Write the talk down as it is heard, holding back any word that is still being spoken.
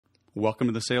Welcome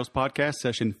to the Sales Podcast,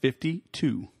 session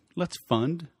 52. Let's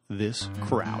fund this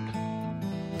crowd.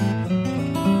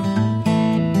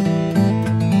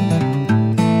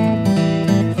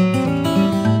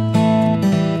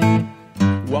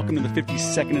 Welcome to the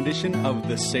 52nd edition of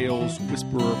the Sales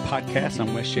Whisperer Podcast.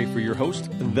 I'm Wes Schaeffer, your host,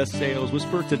 the Sales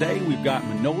Whisperer. Today, we've got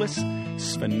Manolis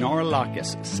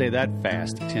Sfinarolakis. Say that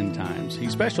fast 10 times. He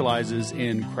specializes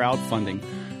in crowdfunding,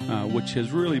 which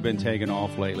has really been taken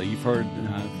off lately. You've heard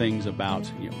things about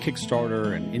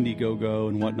Kickstarter and Indiegogo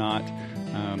and whatnot.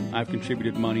 I've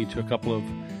contributed money to a couple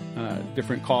of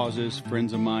different causes,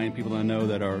 friends of mine, people I know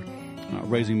that are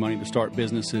raising money to start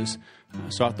businesses.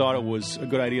 So I thought it was a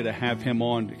good idea to have him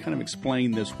on to kind of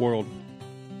explain this world.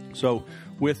 So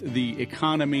with the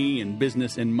economy and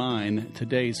business in mind,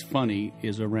 today's funny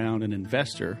is around an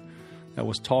investor that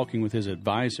was talking with his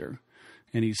advisor.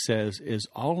 And he says, "Is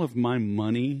all of my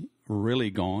money really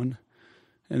gone?"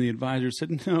 And the advisor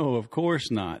said, "No, of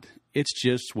course not. It's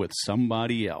just with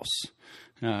somebody else."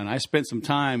 And I spent some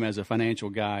time as a financial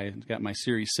guy. Got my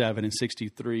Series 7 and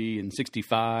 63 and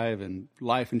 65 and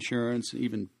life insurance,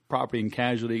 even property and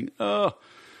casualty. Oh,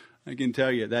 I can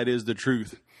tell you that is the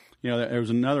truth. There was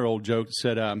another old joke that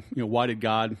said, why did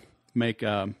God make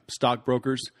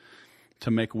stockbrokers?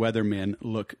 To make weathermen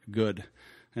look good.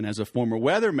 And as a former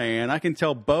weatherman, I can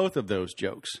tell both of those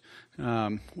jokes.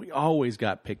 We always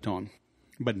got picked on.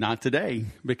 But not today,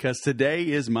 because today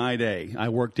is my day. I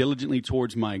work diligently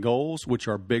towards my goals, which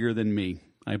are bigger than me.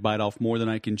 I bite off more than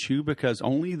I can chew, because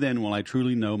only then will I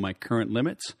truly know my current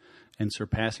limits, and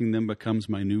surpassing them becomes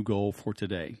my new goal for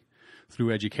today.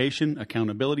 Through education,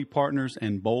 accountability partners,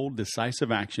 and bold,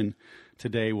 decisive action,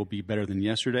 today will be better than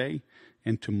yesterday,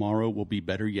 and tomorrow will be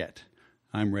better yet.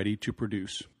 I'm ready to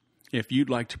produce. If you'd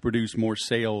like to produce more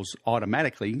sales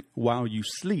automatically while you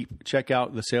sleep, check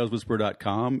out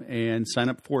thesaleswhisperer.com and sign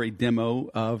up for a demo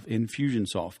of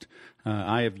Infusionsoft.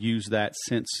 I have used that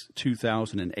since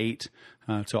 2008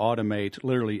 to automate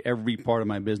literally every part of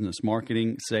my business,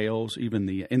 marketing, sales, even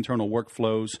the internal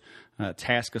workflows,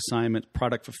 task assignment,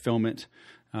 product fulfillment,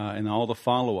 and all the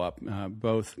follow-up,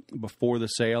 both before the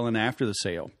sale and after the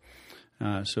sale.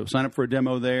 So sign up for a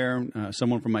demo there.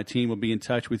 Someone from my team will be in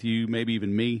touch with you, maybe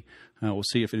even me. We'll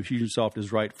see if Infusionsoft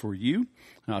is right for you.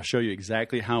 I'll show you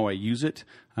exactly how I use it,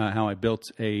 how I built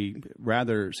a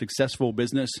rather successful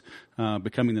business,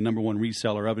 becoming the number one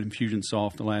reseller of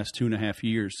Infusionsoft the last 2.5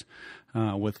 years,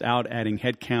 without adding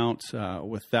headcount,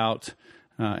 without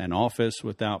an office,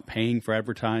 without paying for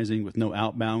advertising, with no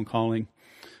outbound calling.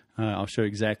 I'll show you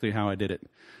exactly how I did it.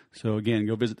 So again,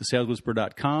 go visit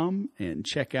thesaleswhisperer.com and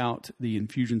check out the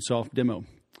Infusionsoft demo.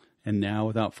 And now,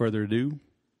 without further ado,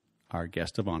 our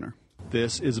guest of honor.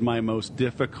 This is my most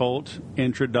difficult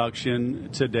introduction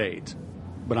to date,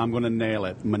 but I'm going to nail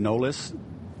it. Manolis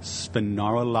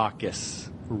Sfinarolakis,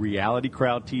 Reality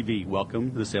Crowd TV.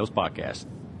 Welcome to the Sales Podcast.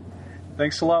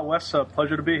 Thanks a lot, Wes.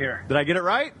 Pleasure to be here. Did I get it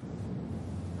right?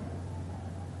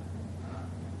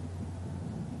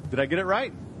 Did I get it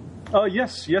right?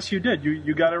 Yes, you did.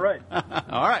 You got it right.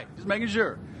 All right, just making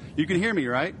sure. You can hear me,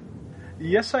 right?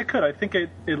 Yes, I could. I think it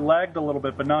lagged a little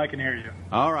bit, but now I can hear you.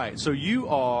 All right, so you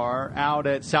are out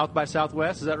at South by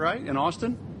Southwest, is that right, in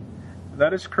Austin?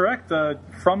 That is correct.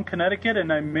 From Connecticut, and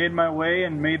I made my way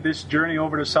and made this journey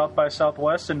over to South by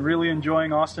Southwest, and really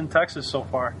enjoying Austin, Texas so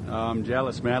far. I'm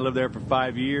jealous, man. I lived there for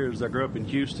 5 years. I grew up in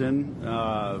Houston.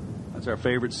 That's our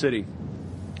favorite city.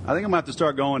 I think I'm going to have to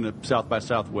start going to South by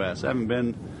Southwest. I haven't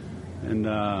been...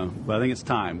 but I think it's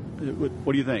time.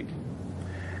 What do you think?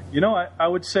 I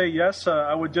would say yes.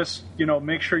 I would just,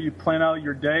 make sure you plan out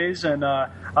your days. And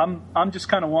I'm just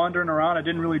kind of wandering around. I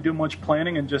didn't really do much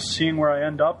planning and just seeing where I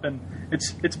end up. And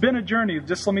it's been a journey.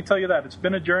 Just let me tell you that. It's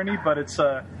been a journey, but it's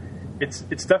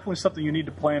definitely something you need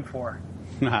to plan for.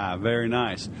 Very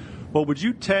nice. Well, would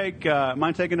you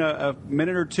mind taking a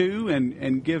minute or two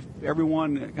and give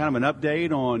everyone kind of an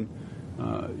update on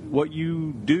what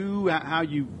you do, how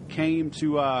you came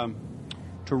to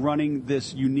running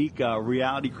this unique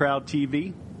Reality Crowd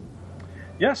TV?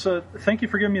 Yes, thank you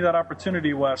for giving me that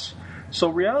opportunity, Wes. So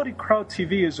Reality Crowd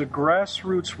TV is a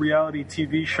grassroots reality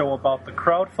TV show about the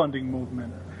crowdfunding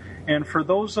movement. And for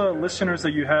those listeners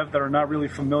that you have that are not really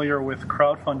familiar with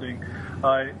crowdfunding,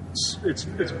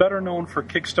 it's better known for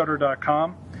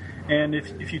Kickstarter.com. And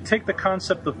if you take the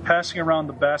concept of passing around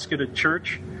the basket at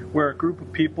church, where a group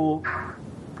of people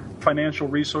financial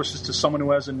resources to someone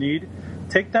who has a need,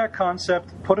 take that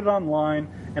concept, put it online,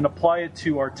 and apply it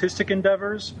to artistic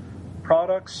endeavors,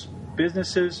 products,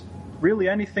 businesses, really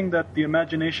anything that the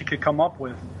imagination could come up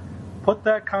with. Put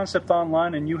that concept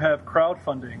online and you have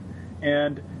crowdfunding.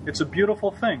 And it's a beautiful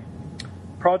thing.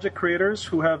 project creators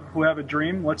who have a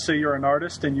dream. Let's say you're an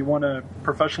artist and you want to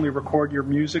professionally record your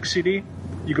music CD.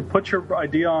 You could put your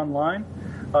idea online.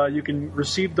 You can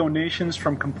receive donations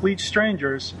from complete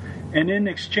strangers, and in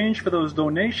exchange for those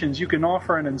donations, you can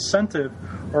offer an incentive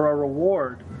or a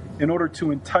reward in order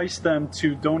to entice them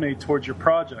to donate towards your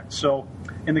project. So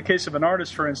in the case of an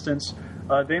artist, for instance,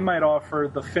 they might offer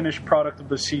the finished product of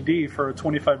the CD for a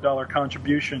 $25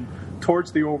 contribution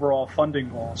towards the overall funding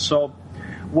goal. So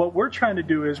what we're trying to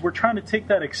do is we're trying to take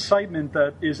that excitement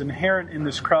that is inherent in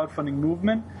this crowdfunding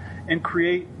movement and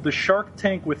create the Shark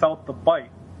Tank without the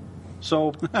bite.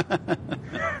 So,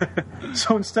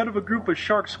 so instead of a group of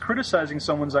sharks criticizing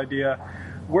someone's idea,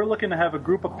 we're looking to have a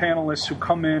group of panelists who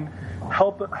come in,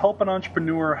 help an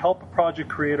entrepreneur, help a project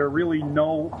creator really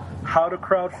know how to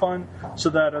crowdfund so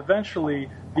that eventually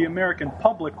the American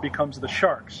public becomes the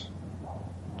sharks.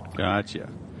 Gotcha.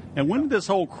 And when did this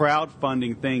whole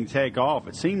crowdfunding thing take off?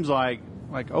 It seems like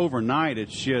overnight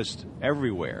it's just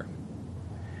everywhere.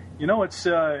 You know,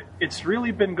 it's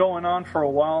really been going on for a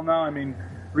while now. I mean,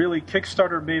 really,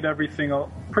 Kickstarter made everything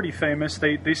pretty famous.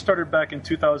 They started back in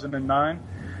 2009.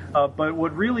 But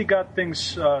what really got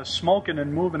things smoking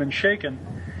and moving and shaking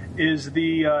is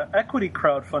the equity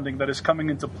crowdfunding that is coming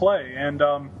into play. And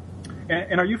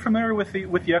are you familiar with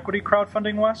the equity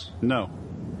crowdfunding, Wes? No.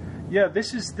 Yeah,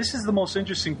 this is the most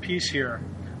interesting piece here.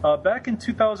 Back in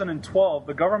 2012,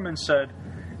 the government said,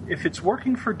 if it's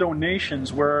working for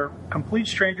donations where complete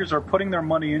strangers are putting their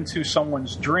money into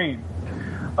someone's dream,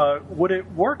 would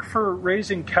it work for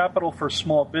raising capital for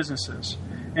small businesses?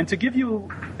 And to give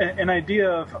you an idea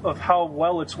of how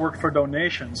well it's worked for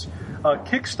donations,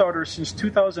 Kickstarter since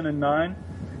 2009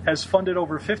 has funded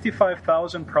over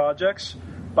 55,000 projects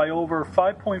by over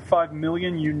 5.5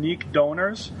 million unique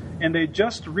donors, and they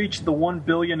just reached the $1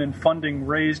 billion in funding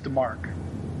raised mark.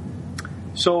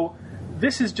 So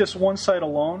this is just one site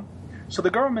alone. So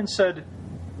the government said,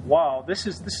 wow, this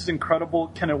is incredible.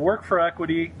 Can it work for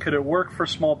equity? Could it work for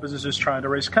small businesses trying to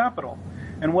raise capital?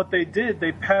 And what they did,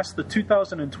 they passed the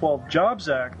 2012 Jobs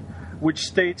Act, which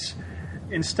states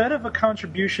instead of a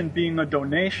contribution being a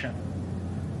donation,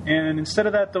 and instead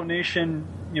of that donation,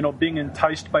 being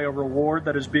enticed by a reward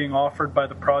that is being offered by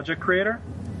the project creator,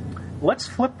 let's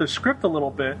flip the script a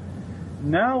little bit.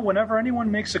 Now, whenever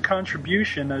anyone makes a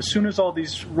contribution, as soon as all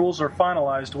these rules are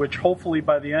finalized, which hopefully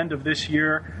by the end of this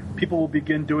year, people will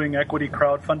begin doing equity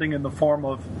crowdfunding in the form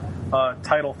of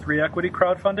Title III equity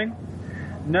crowdfunding.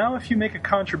 Now, if you make a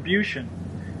contribution,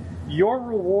 your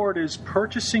reward is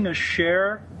purchasing a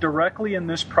share directly in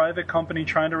this private company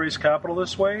trying to raise capital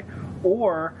this way,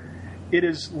 or it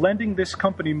is lending this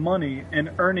company money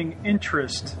and earning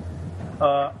interest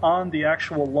on the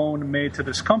actual loan made to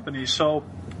this company. So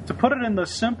to put it in the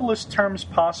simplest terms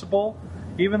possible,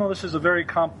 even though this is a very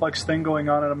complex thing going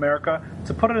on in America,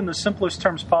 to put it in the simplest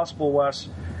terms possible, Wes,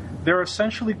 they're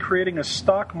essentially creating a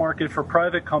stock market for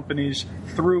private companies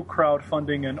through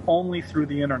crowdfunding and only through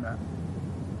the internet.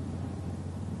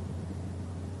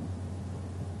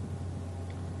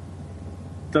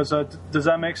 Does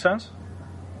that make sense?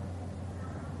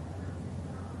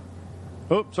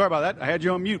 Oh, sorry about that. I had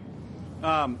you on mute.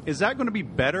 Is that going to be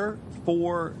better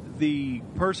for the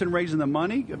person raising the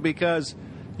money? Because,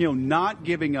 not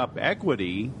giving up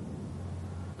equity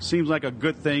seems like a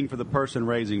good thing for the person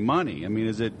raising money. I mean,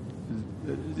 is it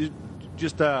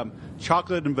just a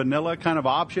chocolate and vanilla kind of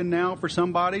option now for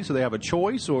somebody so they have a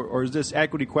choice, or is this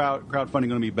equity crowdfunding going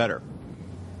to be better?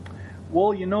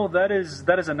 Well, that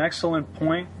is an excellent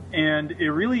point, and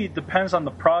it really depends on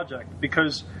the project,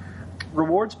 because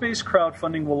rewards-based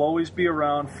crowdfunding will always be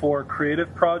around for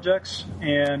creative projects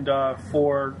and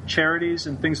for charities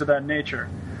and things of that nature.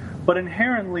 But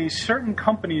inherently, certain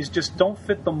companies just don't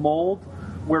fit the mold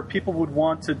where people would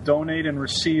want to donate and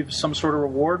receive some sort of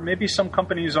reward. Maybe some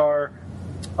companies are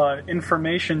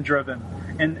information-driven,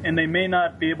 and they may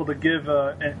not be able to give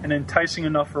an enticing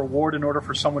enough reward in order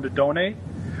for someone to donate.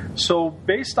 So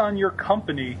based on your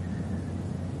company,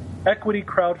 equity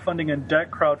crowdfunding and debt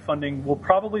crowdfunding will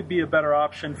probably be a better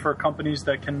option for companies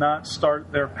that cannot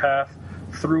start their path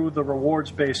through the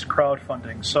rewards-based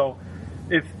crowdfunding. So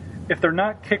if they're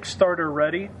not Kickstarter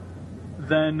ready,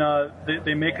 then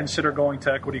they may consider going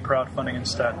to equity crowdfunding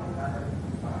instead.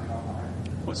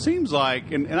 Well, it seems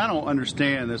like, and I don't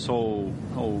understand this whole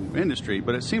industry,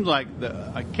 but it seems like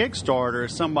a Kickstarter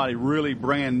is somebody really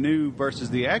brand new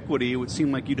versus the equity. It would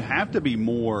seem like you'd have to be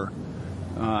more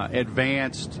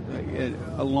advanced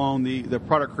along the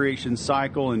product creation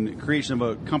cycle and creation of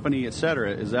a company, et cetera.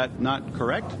 Is that not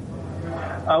correct?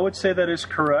 I would say that is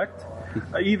correct.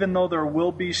 even though there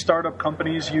will be startup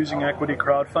companies using equity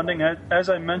crowdfunding, as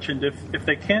I mentioned, if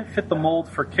they can't fit the mold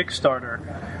for Kickstarter,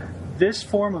 this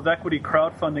form of equity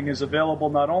crowdfunding is available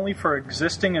not only for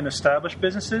existing and established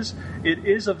businesses, it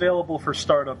is available for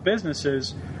startup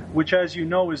businesses, which, as you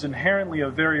know, is inherently a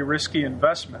very risky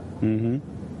investment.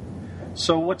 Mm-hmm.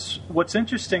 So what's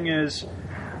interesting is,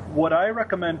 what I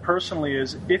recommend personally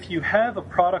is, if you have a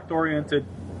product-oriented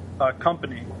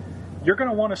company, you're going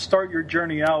to want to start your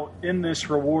journey out in this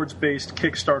rewards-based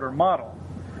Kickstarter model.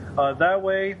 That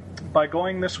way, by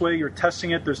going this way, you're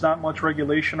testing it. There's not much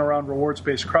regulation around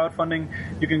rewards-based crowdfunding.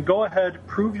 You can go ahead,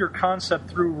 prove your concept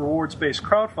through rewards-based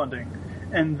crowdfunding,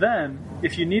 and then,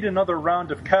 if you need another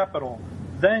round of capital,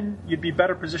 then you'd be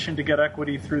better positioned to get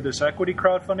equity through this equity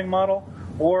crowdfunding model,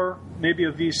 or maybe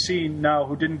a VC now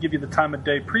who didn't give you the time of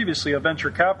day previously, a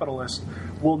venture capitalist,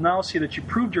 will now see that you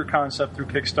proved your concept through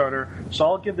Kickstarter, so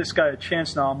I'll give this guy a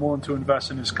chance now. I'm willing to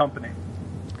invest in his company.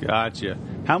 Gotcha.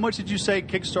 How much did you say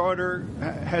Kickstarter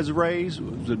has raised?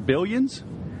 Was it billions?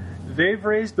 They've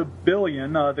raised $1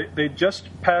 billion. They just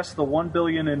passed the $1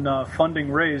 billion in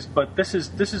funding raised, but this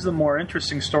is the more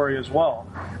interesting story as well.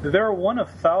 They're one of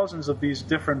thousands of these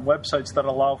different websites that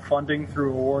allow funding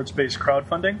through rewards-based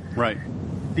crowdfunding. Right.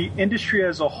 The industry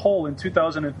as a whole in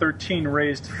 2013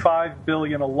 raised $5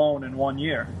 billion alone in 1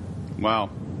 year.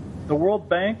 Wow. The World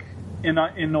Bank, in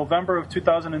November of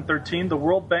 2013, the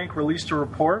World Bank released a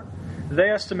report. They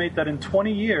estimate that in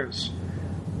 20 years,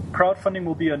 crowdfunding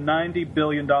will be a $90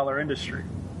 billion industry.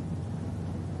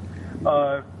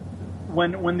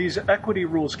 When these equity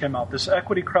rules came out, this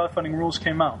equity crowdfunding rules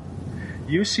came out,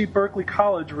 UC Berkeley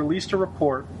College released a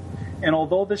report, and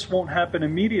although this won't happen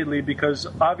immediately because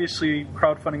obviously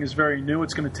crowdfunding is very new,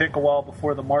 it's going to take a while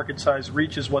before the market size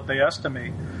reaches what they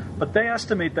estimate, but they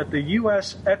estimate that the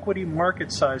U.S. equity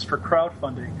market size for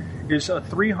crowdfunding is a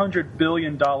 $300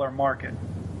 billion market.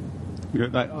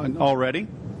 Already?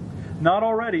 Not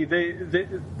already. They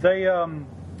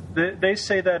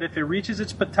say that if it reaches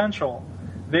its potential,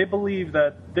 they believe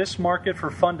that this market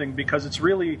for funding, because it's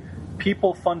really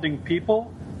people funding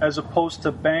people as opposed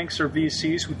to banks or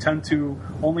VCs who tend to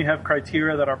only have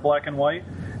criteria that are black and white,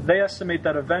 they estimate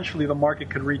that eventually the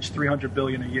market could reach $300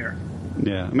 billion a year.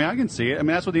 Yeah, I mean, I can see it. I mean,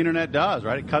 that's what the internet does,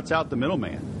 right? It cuts out the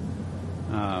middleman,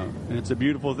 and it's a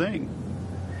beautiful thing.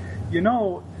 You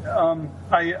know,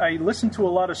 I listen to a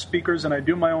lot of speakers and I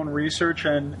do my own research,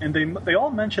 and they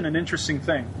all mention an interesting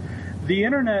thing. The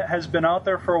internet has been out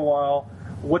there for a while.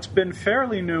 What's been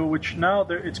fairly new, which now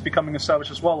it's becoming established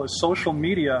as well, is social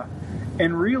media.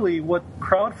 And really what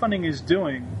crowdfunding is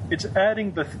doing, it's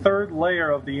adding the third layer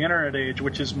of the internet age,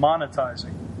 which is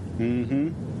monetizing.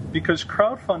 Mm-hmm. Because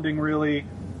crowdfunding really,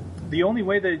 the only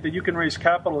way that you can raise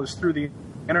capital is through the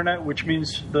internet, which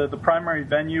means the primary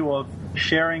venue of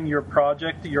sharing your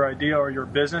project, your idea, or your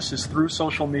business is through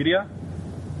social media.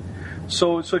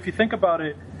 So if you think about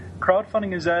it,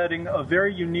 crowdfunding is adding a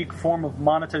very unique form of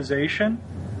monetization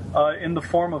in the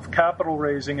form of capital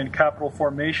raising and capital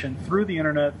formation through the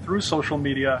internet, through social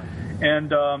media.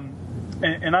 And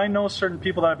I know certain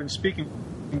people that I've been speaking,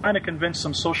 trying to convince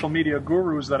some social media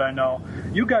gurus that I know,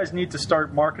 you guys need to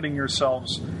start marketing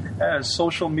yourselves as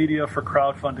social media for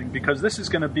crowdfunding, because this is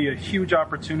going to be a huge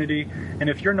opportunity. And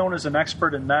if you're known as an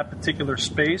expert in that particular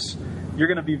space, you're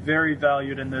going to be very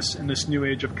valued in this new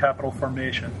age of capital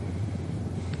formation.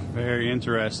 Very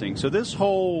interesting. So this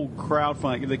whole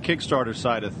crowdfunding, the Kickstarter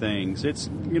side of things, it's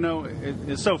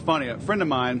so funny. A friend of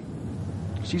mine,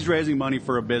 she's raising money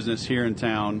for a business here in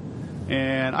town,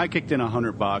 and I kicked in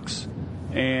 $100,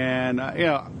 and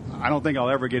I don't think I'll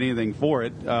ever get anything for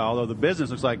it, although the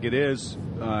business looks like it is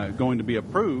going to be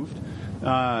approved.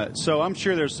 So I'm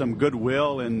sure there's some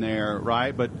goodwill in there,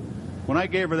 right? But when I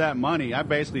gave her that money, I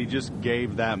basically just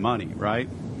gave that money, right?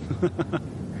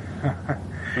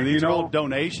 And these are all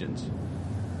donations.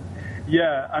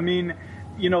 Yeah, I mean,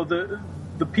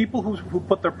 the people who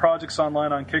put their projects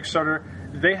online on Kickstarter,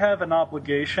 they have an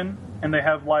obligation and they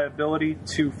have liability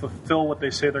to fulfill what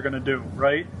they say they're going to do,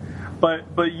 right?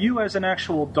 But you as an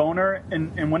actual donor,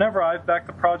 and whenever I've backed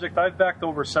a project, I've backed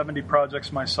over 70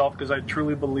 projects myself because I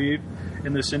truly believe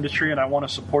in this industry and I want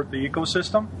to support the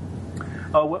ecosystem.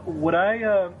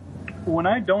 When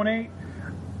I donate,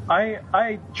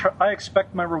 I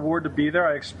expect my reward to be there.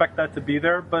 I expect that to be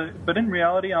there. But in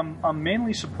reality, I'm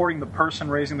mainly supporting the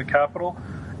person raising the capital.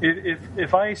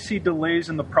 If I see delays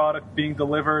in the product being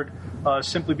delivered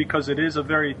simply because it is a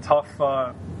very tough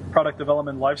product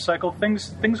development life cycle,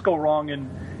 things go wrong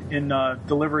in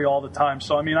delivery all the time.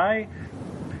 So I mean,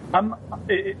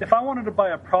 If I wanted to buy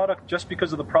a product just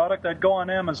because of the product, I'd go on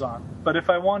Amazon. But if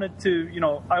I wanted to,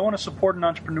 I want to support an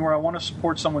entrepreneur, I want to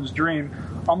support someone's dream,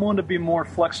 I'm willing to be more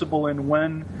flexible in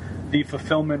when the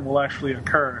fulfillment will actually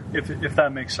occur, if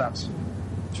that makes sense.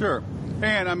 Sure.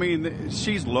 And I mean,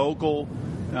 she's local,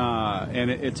 and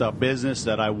it's a business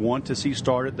that I want to see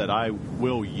started that I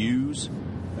will use.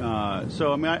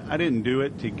 So I mean, I didn't do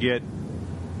it to get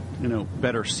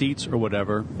better seats or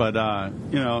whatever, but I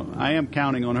am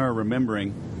counting on her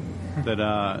remembering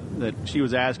that she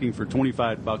was asking for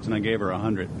 $25 and I gave her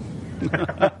 $100.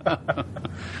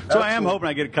 So I am hoping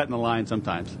I get a cut in the line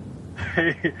sometimes.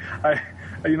 Hey,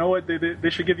 you know what? They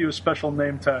should give you a special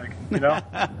name tag.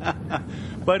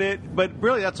 But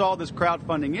really, that's all this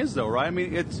crowdfunding is, though, right? I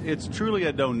mean, it's truly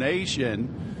a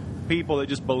donation. People that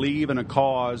just believe in a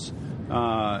cause.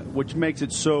 Which makes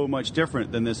it so much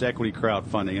different than this equity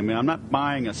crowdfunding. I mean, I'm not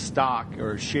buying a stock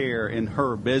or a share in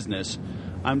her business.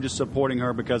 I'm just supporting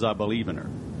her because I believe in her.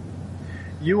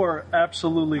 You are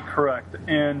absolutely correct.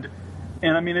 And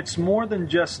I mean, it's more than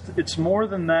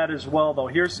that as well, though.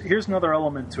 Here's another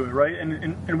element to it, right?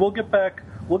 And we'll get back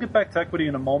to equity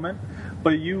in a moment.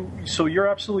 But you're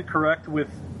absolutely correct with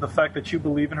the fact that you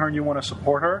believe in her and you want to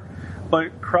support her.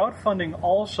 But crowdfunding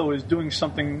also is doing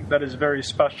something that is very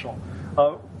special.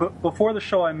 But before the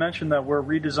show, I mentioned that we're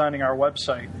redesigning our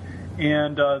website,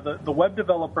 and the web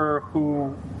developer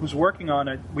who's working on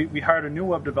it, we hired a new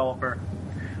web developer.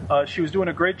 She was doing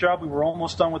a great job. We were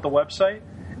almost done with the website,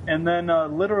 and then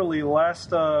literally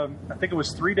last, I think it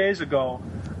was 3 days ago,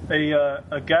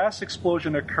 a gas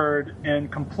explosion occurred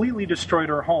and completely destroyed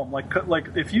her home. Like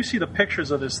if you see the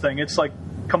pictures of this thing, it's like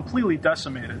completely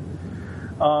decimated.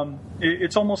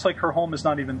 It's almost like her home is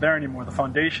not even there anymore. The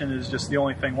foundation is just the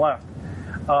only thing left.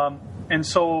 And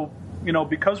so,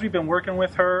 because we've been working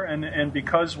with her and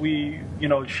because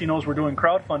she knows we're doing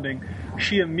crowdfunding,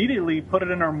 she immediately put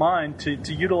it in her mind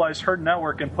to utilize her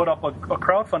network and put up a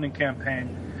crowdfunding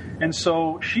campaign. And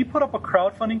so she put up a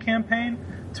crowdfunding campaign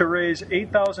to raise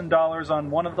 $8,000 on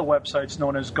one of the websites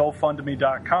known as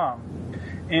GoFundMe.com.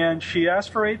 And she asked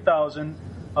for $8,000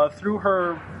 through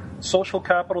her social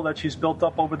capital that she's built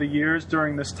up over the years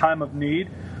during this time of need.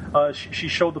 She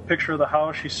showed the picture of the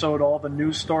house. She showed all the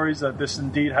news stories that this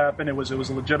indeed happened. It was a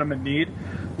legitimate need.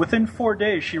 Within 4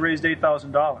 days, she raised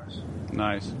 $8,000.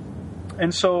 Nice.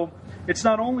 And so it's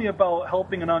not only about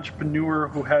helping an entrepreneur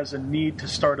who has a need to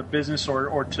start a business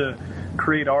or to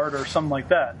create art or something like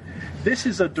that. This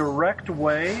is a direct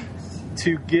way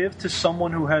to give to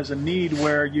someone who has a need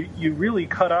where you really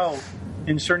cut out,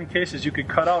 in certain cases, you could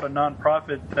cut out a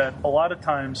nonprofit that a lot of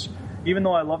times, even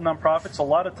though I love nonprofits, a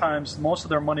lot of times most of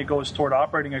their money goes toward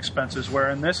operating expenses, where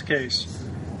in this case,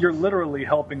 you're literally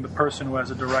helping the person who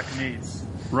has a direct need.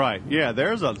 Right. Yeah,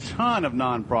 there's a ton of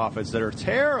nonprofits that are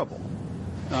terrible.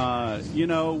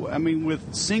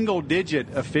 With single-digit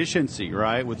efficiency,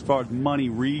 right, with far as money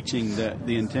reaching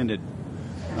the intended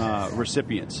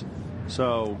recipients.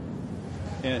 So,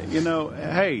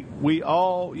 hey,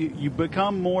 you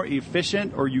become more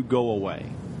efficient or you go away,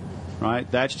 right?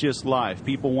 That's just life.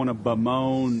 People want to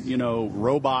bemoan,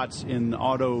 robots in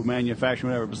auto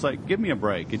manufacturing, whatever. But it's like, give me a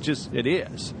break. It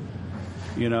is.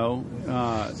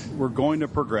 We're going to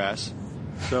progress.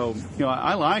 So,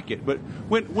 I like it. But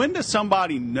when does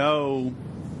somebody know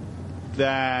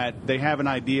that they have an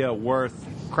idea worth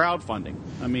crowdfunding?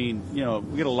 I mean,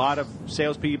 we get a lot of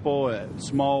salespeople,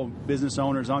 small business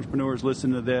owners, entrepreneurs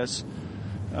listen to this.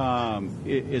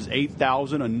 Is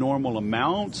 $8,000 a normal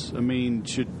amount? I mean,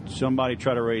 should somebody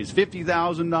try to raise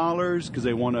 $50,000 because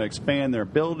they want to expand their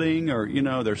building or,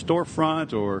 their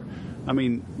storefront? Or, I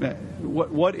mean,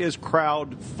 what is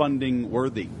crowdfunding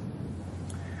worthy?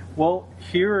 Well,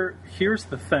 here's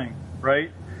the thing,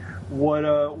 right?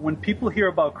 When people hear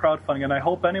about crowdfunding, and I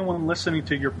hope anyone listening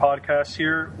to your podcast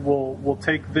here will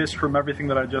take this from everything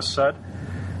that I just said,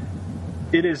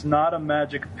 it is not a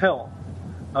magic pill.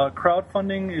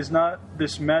 Crowdfunding is not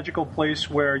this magical place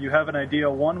where you have an idea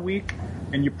one week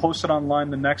and you post it online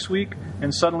the next week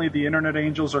and suddenly the internet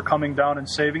angels are coming down and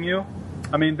saving you.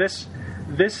 I mean, this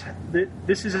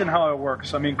isn't how it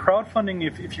works. I mean, crowdfunding,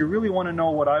 if you really want to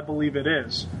know what I believe it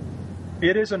is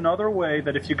another way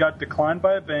that if you got declined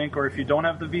by a bank or if you don't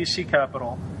have the VC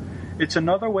capital, it's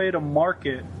another way to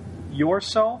market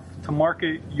yourself, to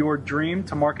market your dream,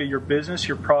 to market your business,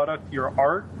 your product, your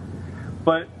art.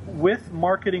 But with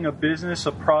marketing a business,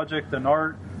 a project, an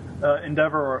art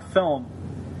endeavor, or a film,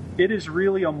 it is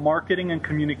really a marketing and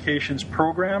communications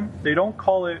program. They don't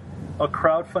call it a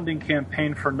crowdfunding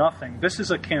campaign for nothing. This is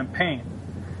a campaign.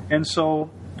 And so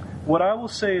what I will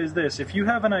say is this: if you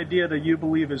have an idea that you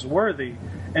believe is worthy,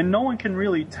 and no one can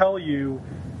really tell you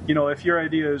if your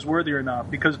idea is worthy or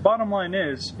not. Because bottom line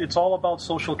is, it's all about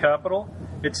social capital.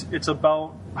 It's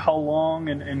about how long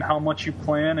and how much you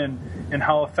plan and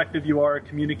how effective you are at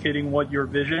communicating what your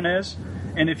vision is.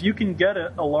 And if you can get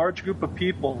a large group of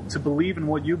people to believe in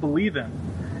what you believe in,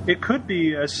 it could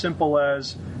be as simple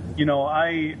as,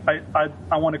 I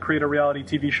want to create a reality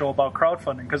TV show about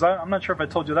crowdfunding. Because I'm not sure if I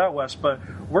told you that, Wes, but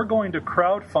we're going to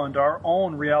crowdfund our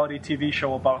own reality TV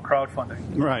show about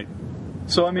crowdfunding. Right.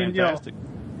 So, I mean, fantastic.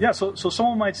 So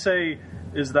someone might say,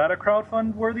 is that a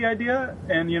crowdfund-worthy idea?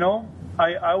 And,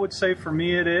 I would say for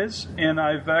me it is, and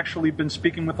I've actually been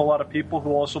speaking with a lot of people who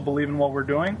also believe in what we're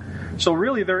doing. So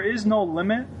really, there is no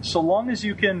limit. So long as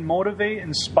you can motivate,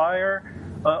 inspire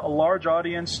a large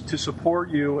audience to support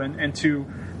you and to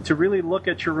really look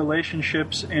at your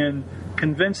relationships and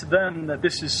convince them that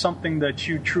this is something that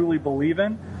you truly believe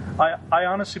in, I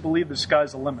honestly believe the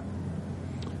sky's the limit.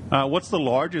 What's the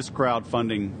largest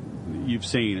crowdfunding you've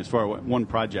seen as far as one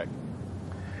project?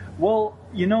 Well,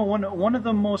 one of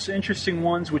the most interesting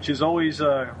ones, which is always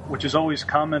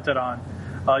commented on,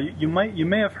 you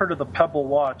may have heard of the Pebble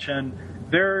watch, and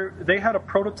they had a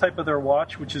prototype of their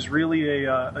watch, which is really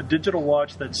a digital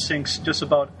watch that syncs just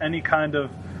about any kind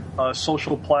of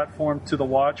social platform to the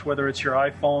watch, whether it's your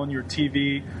iPhone, your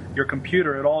TV, your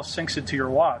computer. It all syncs it to your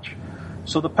watch.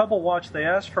 So the Pebble watch, they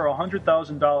asked for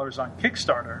 $100,000 on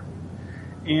Kickstarter,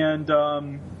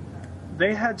 and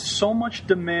they had so much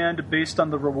demand based on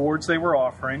the rewards they were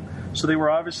offering. So they were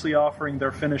obviously offering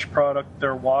their finished product,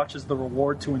 their watch, as the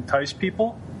reward to entice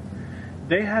people.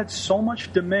 They had so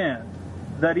much demand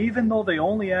that even though they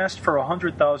only asked for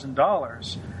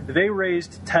 $100,000, they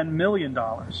raised $10 million.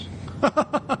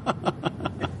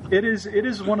 It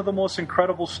is one of the most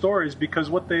incredible stories,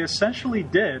 because what they essentially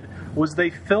did was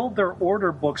they filled their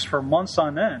order books for months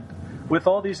on end with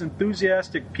all these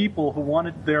enthusiastic people who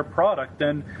wanted their product,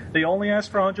 and they only asked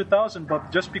for $100,000.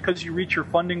 But just because you reach your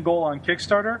funding goal on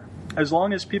Kickstarter, as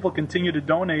long as people continue to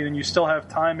donate and you still have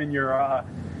time in your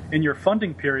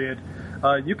funding period,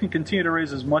 you can continue to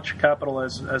raise as much capital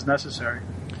as necessary.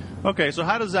 Okay, so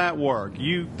how does that work?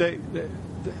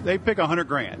 They pick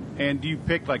 $100,000, and do you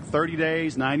pick like 30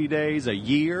 days, 90 days, a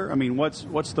year? I mean,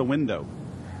 what's the window?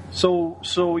 So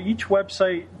each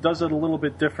website does it a little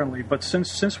bit differently, but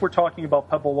since we're talking about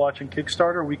Pebble Watch and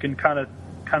Kickstarter, we can kind of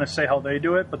say how they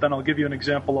do it, but then I'll give you an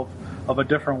example of a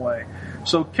different way.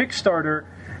 So Kickstarter,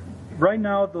 right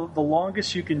now the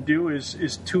longest you can do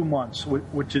is 2 months,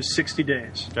 which is 60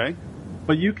 days. Okay.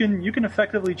 But you can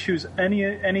effectively choose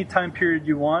any time period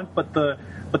you want. But the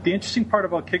interesting part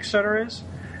about Kickstarter is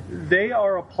they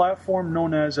are a platform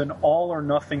known as an all or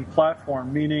nothing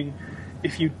platform, meaning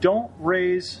if you don't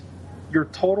raise your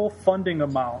total funding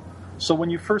amount, so when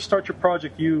you first start your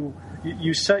project, you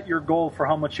set your goal for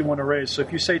how much you want to raise. So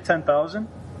if you say $10,000,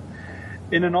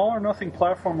 in an all or nothing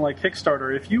platform like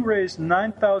Kickstarter, if you raise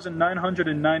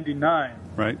 $9,999,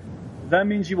 right, that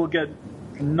means you will get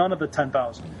none of the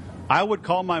 $10,000. I would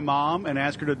call my mom and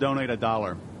ask her to donate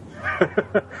 $1.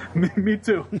 Me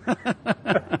too.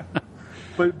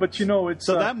 but it's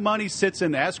so that money sits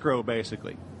in escrow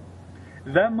basically.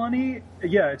 That money,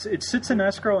 it sits in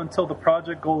escrow until the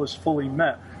project goal is fully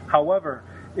met. However,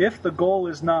 if the goal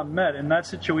is not met, in that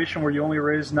situation where you only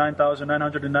raised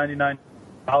 $9,999,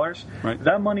 right,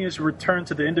 that money is returned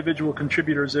to the individual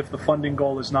contributors if the funding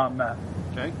goal is not met.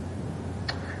 Okay.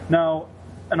 Now,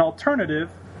 an alternative,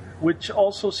 which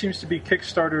also seems to be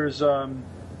Kickstarter's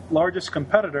largest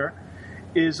competitor,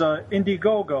 is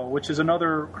Indiegogo, which is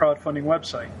another crowdfunding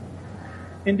website.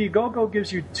 Indiegogo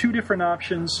gives you two different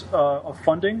options of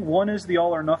funding. One is the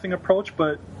all or nothing approach,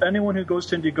 but anyone who goes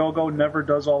to Indiegogo never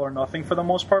does all or nothing for the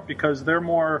most part, because they're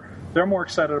more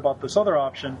excited about this other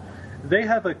option. They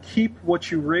have a keep what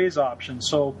you raise option.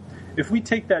 So if we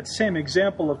take that same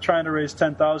example of trying to raise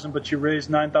 $10,000, but you raise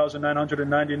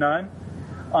 $9,999,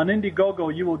 on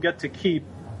Indiegogo you will get to keep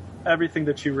everything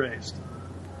that you raised.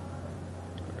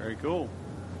 Very cool.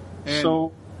 And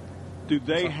so, do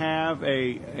they have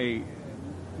a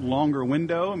longer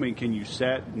window? I mean, can you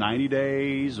set 90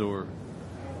 days or,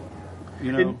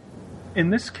 In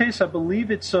this case, I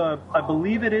believe it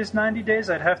is 90 days.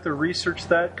 I'd have to research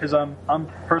that because I'm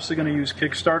personally going to use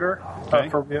Kickstarter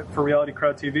for Reality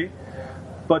Crowd TV.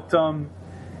 But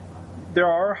there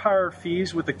are higher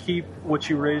fees with the Keep What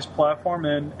You Raise platform,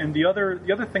 and the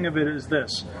other thing of it is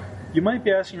this: you might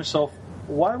be asking yourself,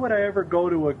 why would I ever go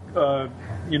to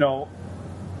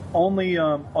only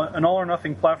an all or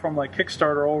nothing platform like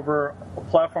Kickstarter over a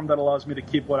platform that allows me to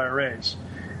keep what I raise?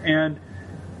 And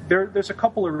there's a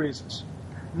couple of reasons.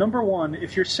 Number one,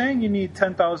 if you're saying you need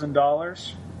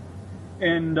 $10,000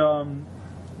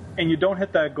 and you don't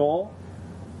hit that goal,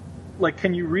 like,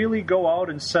 can you really go out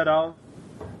and set out,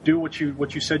 do what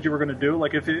you said you were going to do?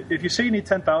 Like, if you say you need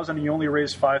 10,000 and you only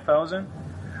raise 5,000,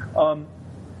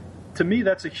 to me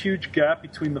that's a huge gap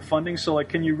between the funding. So, like,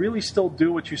 can you really still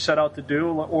do what you set out to do,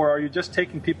 or are you just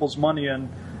taking people's money and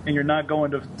you're not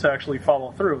going to actually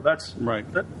follow through? That's right.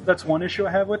 That's one issue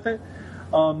I have with it.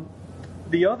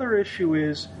 The other issue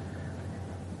is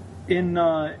in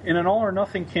an all or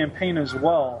nothing campaign as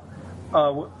well.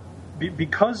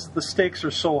 Because the stakes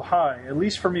are so high, at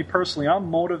least for me personally, I'm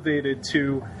motivated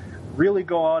to really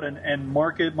go out and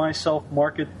market myself,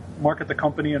 market the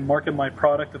company, and market my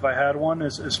product if I had one,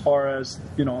 as far as,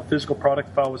 a physical product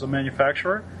if I was a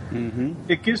manufacturer. Mm-hmm.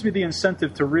 It gives me the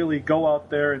incentive to really go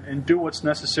out there and do what's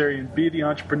necessary and be the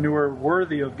entrepreneur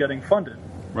worthy of getting funded.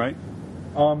 Right.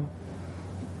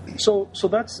 So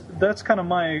that's kind of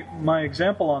my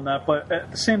example on that. But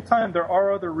at the same time, there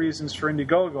are other reasons for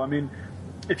Indiegogo. I mean,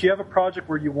 if you have a project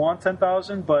where you want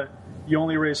 10,000 but you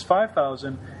only raise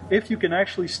 5,000, if you can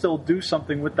actually still do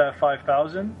something with that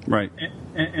 5,000, right,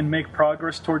 and make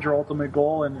progress towards your ultimate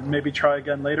goal, and maybe try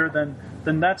again later,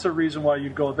 then that's a reason why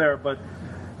you'd go there. But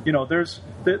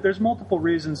there's multiple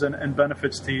reasons and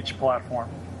benefits to each platform.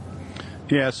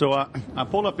 Yeah, so I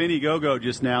pulled up Indiegogo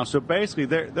just now. So basically,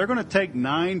 they're going to take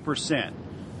 9%,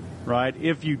 right,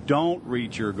 if you don't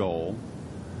reach your goal.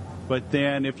 But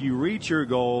then if you reach your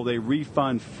goal, they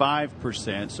refund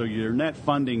 5%, so your net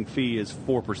funding fee is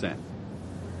 4%.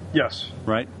 Yes.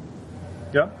 Right?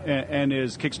 Yeah. And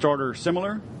is Kickstarter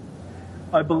similar?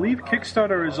 I believe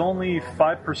Kickstarter is only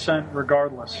 5%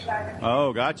 regardless.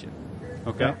 Oh, gotcha.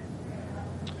 Okay.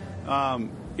 Yeah.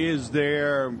 Is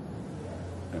there...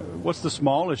 what's the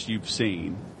smallest you've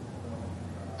seen?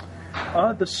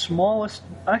 The smallest,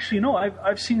 actually, no.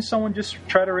 I've seen someone just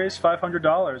try to raise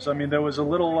 $500. I mean, there was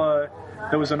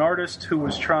an artist who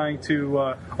was trying to.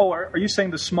 Are you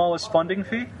saying the smallest funding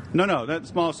fee? No, that's the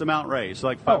smallest amount raised,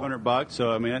 like $500.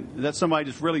 So I mean, that's somebody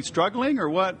just really struggling, or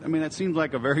what? I mean, that seems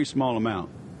like a very small amount.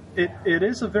 It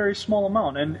is a very small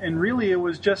amount, and really it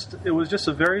was just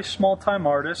a very small time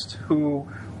artist who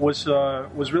was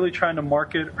really trying to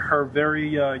market her very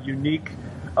unique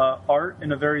art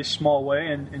in a very small way,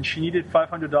 and she needed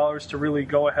 $500 to really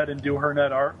go ahead and do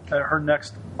her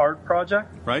next art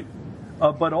project. Right.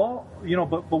 But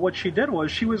what she did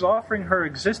was she was offering her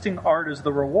existing art as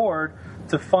the reward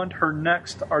to fund her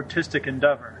next artistic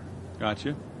endeavor.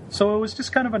 Gotcha. So it was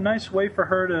just kind of a nice way for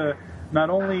her to not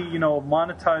only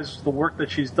monetize the work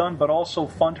that she's done, but also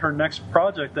fund her next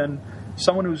project. And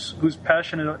someone who's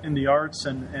passionate in the arts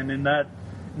and in that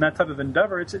type of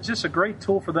endeavor, it's just a great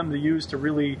tool for them to use to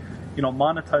really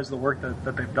monetize the work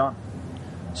that they've done.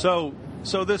 So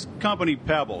this company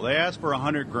Pebble, they asked for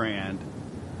 $100,000,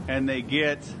 and they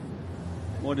get,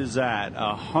 what is that,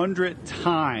 100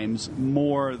 times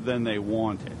more than they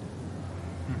wanted.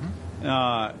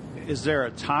 Mm-hmm. Is there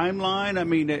a timeline? I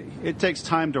mean, it takes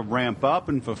time to ramp up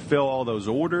and fulfill all those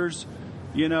orders.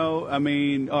 I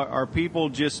mean, are people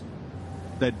just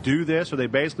that do this, are they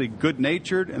basically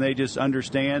good-natured and they just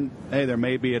understand, hey, there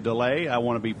may be a delay, I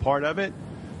want to be part of it?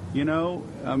 I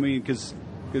mean, because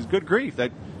good grief,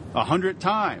 that 100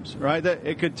 times, right? That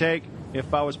it could take, if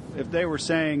they were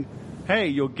saying, hey,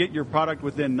 you'll get your product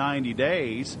within 90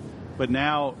 days, but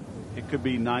now it could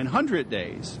be 900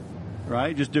 days,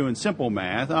 right? Just doing simple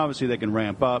math. Obviously, they can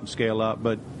ramp up, scale up,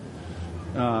 but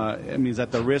I mean, is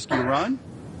that the risk you run?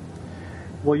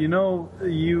 Well,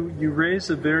 you raise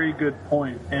a very good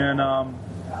point,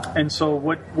 and so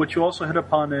what you also hit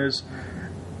upon is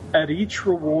at each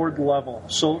reward level.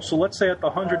 So let's say at the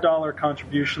 $100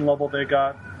 contribution level, they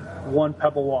got one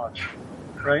Pebble watch,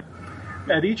 right?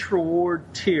 At each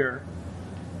reward tier,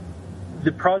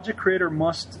 the project creator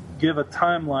must give a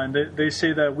timeline. They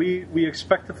say that we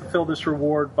expect to fulfill this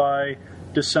reward by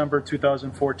December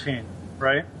 2014,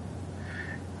 right?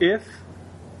 If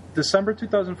December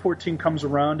 2014 comes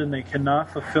around and they cannot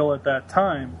fulfill at that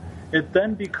time, it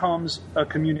then becomes a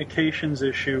communications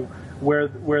issue where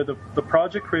the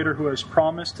project creator who has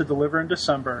promised to deliver in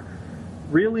December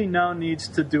really now needs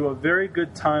to do a very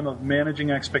good time of managing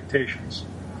expectations.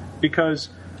 Because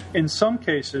in some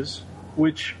cases,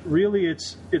 which really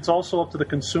it's also up to the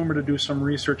consumer to do some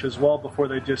research as well before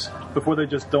they just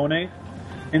donate.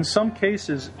 In some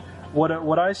cases,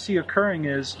 what I see occurring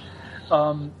is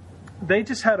they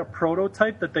just had a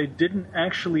prototype that they didn't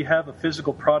actually have a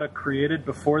physical product created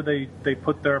before they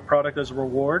put their product as a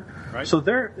reward. Right. So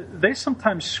they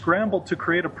sometimes scrambled to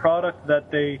create a product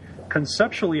that they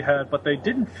conceptually had, but they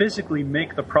didn't physically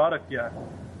make the product yet.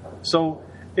 So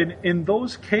in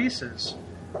those cases,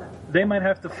 they might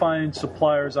have to find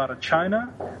suppliers out of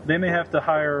China. They may have to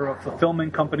hire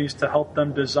fulfillment companies to help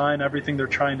them design everything they're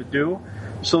trying to do.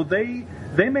 So they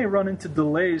may run into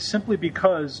delays simply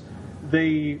because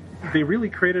they really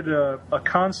created a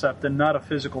concept and not a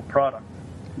physical product.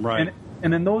 Right.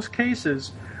 And in those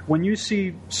cases, when you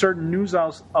see certain news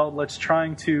outlets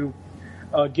trying to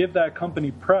give that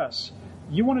company press,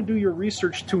 you want to do your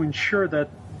research to ensure that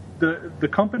the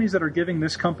companies that are giving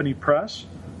this company press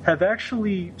have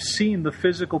actually seen the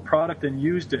physical product and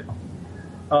used it.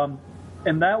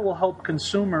 And that will help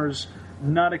consumers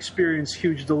not experience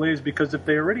huge delays, because if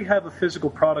they already have a physical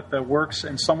product that works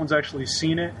and someone's actually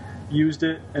seen it, used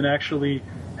it, and actually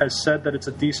has said that it's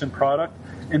a decent product,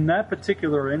 in that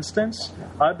particular instance,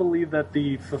 I believe that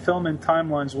the fulfillment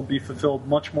timelines will be fulfilled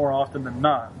much more often than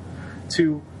not.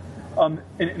 And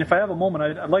if I have a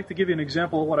moment, I'd like to give you an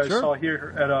example of what I saw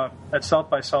here at South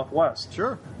by Southwest.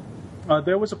 Sure.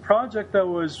 There was a project that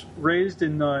was raised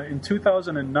in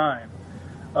 2009,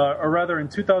 or rather in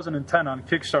 2010 on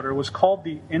Kickstarter. It was called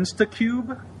the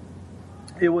InstaCube.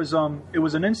 It was an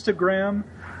Instagram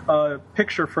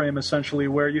picture frame, essentially,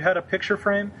 where you had a picture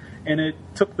frame and it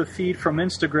took the feed from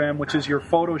Instagram, which is your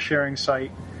photo sharing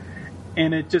site,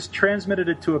 and it just transmitted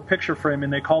it to a picture frame,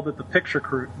 and they called it the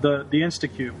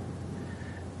InstaCube.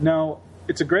 Now,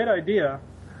 it's a great idea,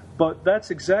 but that's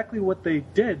exactly what they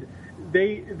did.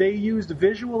 They used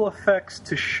visual effects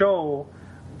to show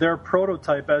their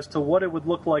prototype as to what it would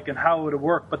look like and how it would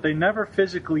work, but they never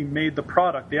physically made the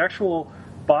product. The actual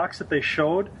box that they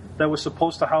showed that was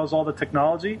supposed to house all the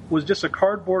technology was just a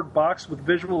cardboard box with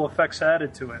visual effects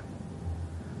added to it.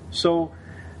 So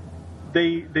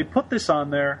they put this on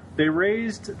there. They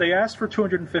asked for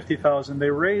 $250,000. They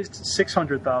raised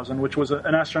 $600,000, which was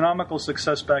an astronomical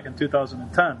success back in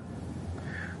 2010.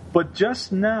 But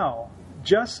just now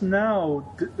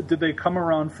did they come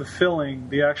around fulfilling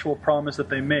the actual promise that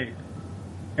they made.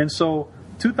 And so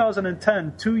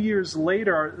 2010, 2 years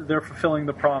later, they're fulfilling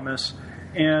the promise.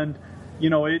 And,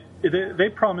 they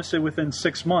promised it within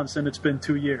 6 months, and it's been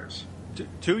 2 years.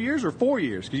 2 years or 4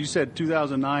 years? Because you said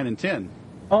 2009 and 10.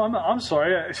 Oh, I'm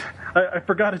sorry. I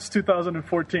forgot it's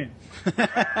 2014.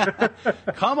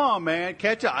 Come on, man.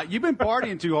 Catch up. You've been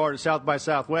partying too hard at South by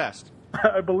Southwest.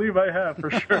 I believe I have, for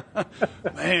sure.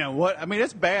 Man, what? I mean,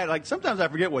 it's bad. Like, sometimes I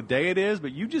forget what day it is,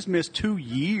 but you just missed 2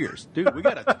 years. Dude, we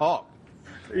got to talk.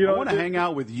 I want to hang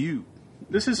out with you.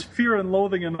 This is fear and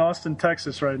loathing in Austin,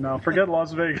 Texas right now. Forget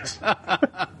Las Vegas.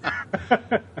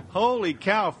 Holy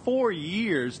cow, 4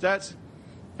 years. That's...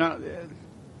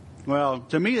 well,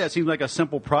 to me, that seems like a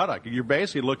simple product. You're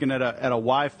basically looking at a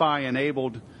Wi-Fi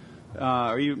enabled,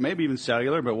 or maybe even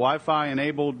cellular, but Wi-Fi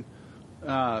enabled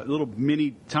little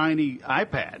mini tiny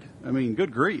iPad. I mean,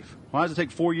 good grief. Why does it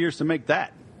take 4 years to make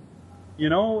that?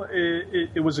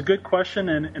 It was a good question,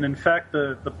 and in fact,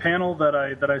 the panel that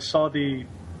I saw the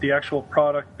actual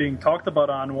product being talked about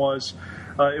on was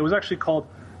it was actually called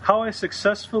 "How I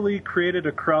Successfully Created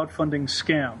a Crowdfunding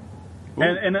Scam."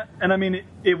 And I mean,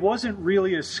 it wasn't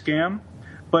really a scam,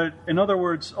 but in other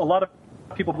words, a lot of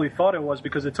people probably thought it was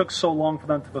because it took so long for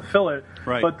them to fulfill it.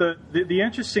 Right. But the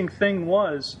interesting thing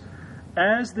was,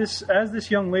 as this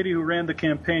young lady who ran the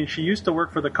campaign, she used to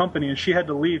work for the company, and she had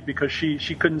to leave because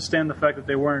she couldn't stand the fact that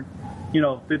they weren't,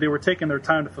 they were taking their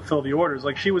time to fulfill the orders.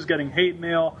 Like, she was getting hate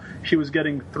mail, she was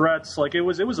getting threats. Like, it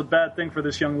was a bad thing for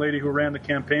this young lady who ran the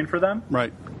campaign for them.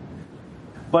 Right.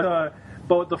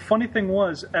 But the funny thing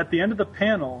was, at the end of the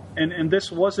panel, and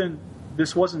this wasn't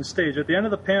staged. At the end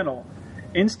of the panel,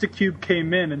 InstaCube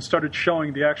came in and started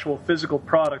showing the actual physical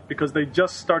product because they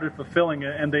just started fulfilling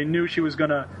it, and they knew she was going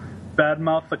to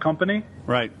badmouth the company.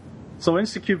 Right. So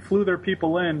InstaCube flew their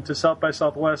people in to South by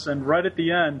Southwest, and right at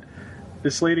the end,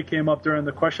 this lady came up during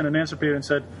the question and answer period and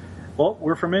said, "Well,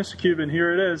 we're from InstaCube, and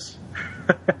here it is."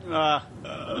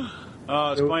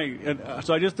 It's funny.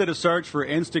 So I just did a search for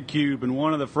InstaCube, and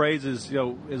one of the phrases,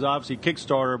 is obviously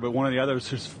Kickstarter, but one of the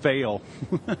others is fail.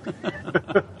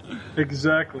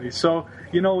 Exactly. So,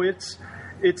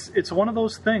 it's one of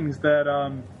those things that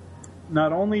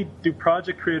not only do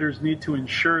project creators need to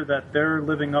ensure that they're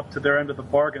living up to their end of the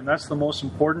bargain, that's the most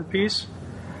important piece,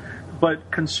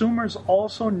 but consumers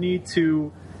also need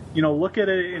to look at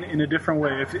it in a different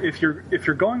way. If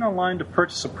you're going online to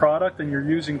purchase a product and you're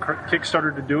using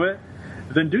Kickstarter to do it,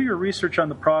 then do your research on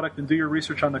the product and do your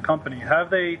research on the company. Have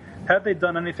they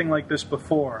done anything like this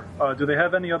before? Do they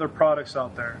have any other products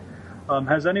out there?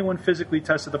 Has anyone physically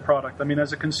tested the product? I mean,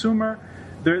 as a consumer,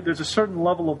 there's a certain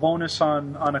level of onus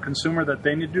on a consumer that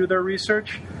they need to do their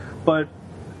research, but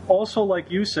also,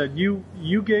 like you said, you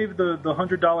gave the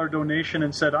 $100 donation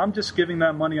and said, "I'm just giving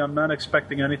that money. I'm not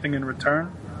expecting anything in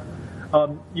return."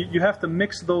 You have to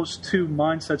mix those two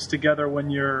mindsets together when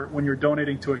you're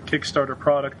donating to a Kickstarter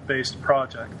product-based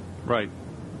project. Right.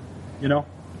 You know.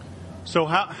 So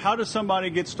how does somebody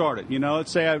get started? You know,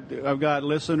 let's say I've got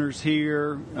listeners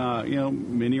here. You know,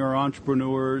 many are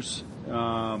entrepreneurs.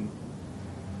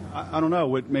 I don't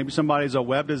know. Maybe somebody's a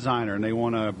web designer and they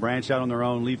want to branch out on their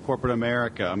own, leave corporate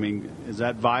America. I mean, is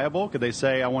that viable? Could they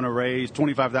say, I want to raise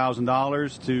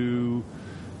 $25,000 to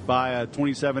buy a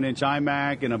 27-inch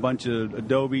iMac and a bunch of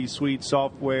Adobe Suite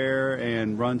software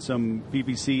and run some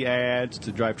PPC ads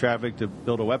to drive traffic to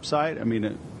build a website? I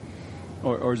mean,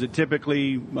 or is it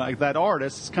typically like that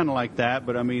artist? It's kind of like that,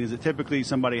 but I mean, is it typically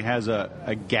somebody has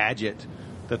a gadget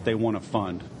that they want to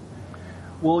fund?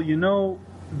 Well, you know,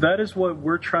 that is what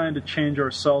we're trying to change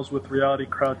ourselves with Reality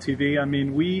Crowd TV. I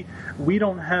mean, we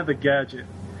don't have a gadget,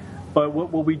 but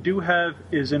what we do have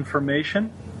is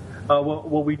information.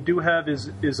 What we do have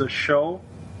is a show.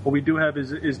 What we do have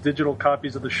is digital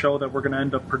copies of the show that we're going to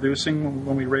end up producing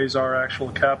when we raise our actual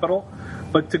capital.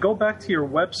 But to go back to your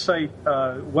website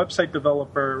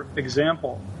developer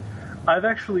example, I've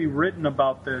actually written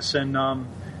about this, and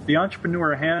the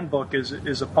Entrepreneur Handbook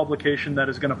is a publication that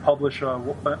is going to publish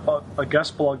a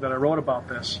guest blog that I wrote about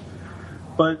this.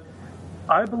 But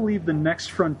I believe the next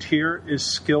frontier is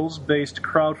skills-based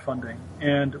crowdfunding.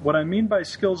 And what I mean by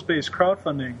skills-based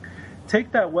crowdfunding,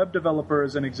 take that web developer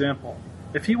as an example.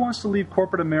 If he wants to leave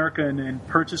corporate America and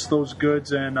purchase those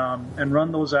goods and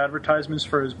run those advertisements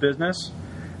for his business,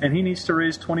 and he needs to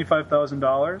raise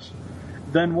 $25,000,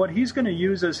 then what he's going to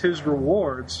use as his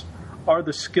rewards are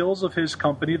the skills of his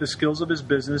company, the skills of his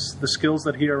business, the skills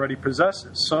that he already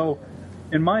possesses. So,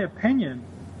 in my opinion,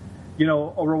 you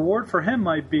know, a reward for him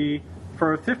might be,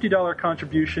 for a $50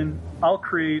 contribution, I'll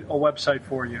create a website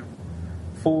for you.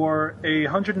 For a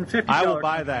 $150, I will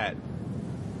buy that.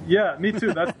 Yeah, me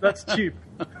too. That's cheap.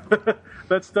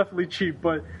 That's definitely cheap.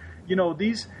 But you know,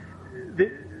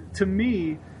 to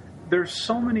me, there's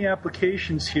so many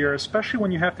applications here, especially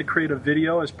when you have to create a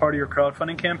video as part of your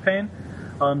crowdfunding campaign.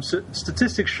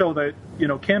 Statistics show that, you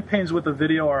know, campaigns with a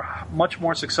video are much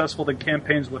more successful than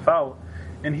campaigns without.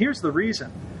 And here's the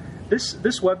reason: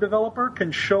 this web developer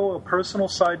can show a personal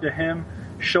side to him,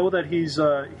 show that he's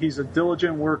a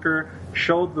diligent worker,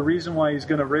 show the reason why he's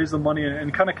going to raise the money,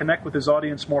 and kind of connect with his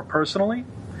audience more personally.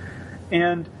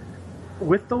 And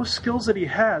with those skills that he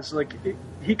has,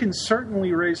 he can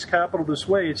certainly raise capital this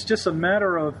way. It's just a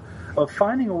matter of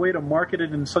finding a way to market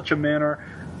it in such a manner,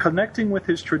 connecting with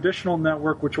his traditional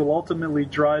network, which will ultimately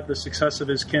drive the success of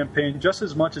his campaign just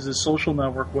as much as his social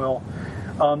network will.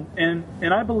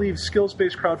 And I believe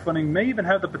skills-based crowdfunding may even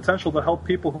have the potential to help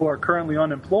people who are currently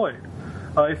unemployed.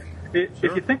 If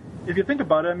you think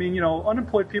about it, I mean, you know,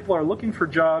 unemployed people are looking for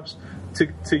jobs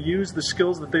to use the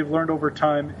skills that they've learned over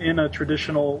time in a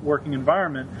traditional working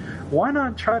environment. Why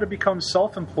not try to become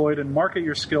self-employed and market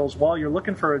your skills while you're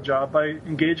looking for a job by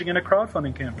engaging in a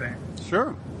crowdfunding campaign?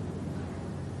 Sure.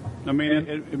 I mean,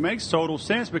 it makes total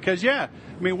sense because, yeah,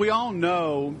 I mean, we all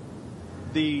know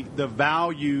the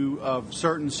value of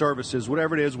certain services,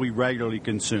 whatever it is we regularly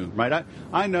consume, right?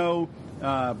 I know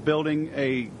building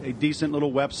a decent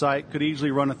little website could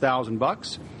easily run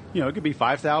 $1,000. You know, it could be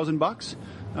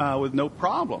 $5,000 with no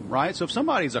problem, right? So if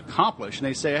somebody's accomplished and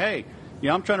they say, hey, you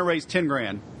know, I'm trying to raise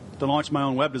 $10,000 to launch my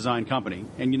own web design company,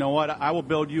 and you know what, I will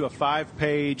build you a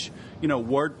 5-page, you know,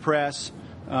 WordPress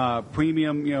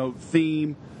premium, you know,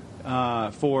 theme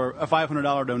for a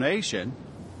 $500 donation,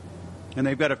 and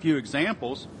they've got a few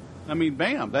examples. I mean,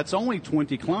 bam, that's only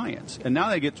 20 clients. And now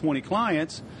they get 20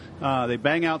 clients. They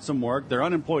bang out some work. They're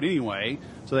unemployed anyway,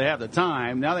 so they have the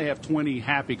time. Now they have 20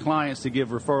 happy clients to give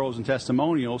referrals and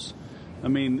testimonials. I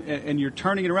mean, and you're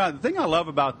turning it around. The thing I love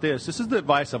about this is the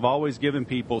advice I've always given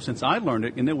people since I learned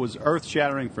it, and it was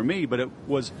earth-shattering for me, but it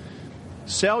was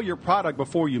sell your product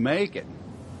before you make it.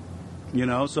 You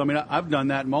know, so I mean, I've done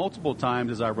that multiple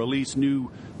times as I release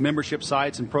new membership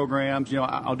sites and programs. You know,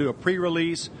 I'll do a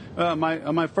pre-release.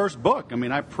 My first book, I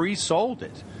mean, I pre-sold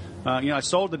it. You know, I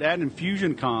sold it at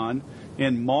Infusion Con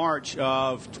in March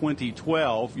of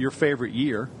 2012, your favorite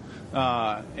year,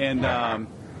 and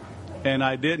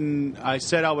I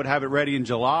said I would have it ready in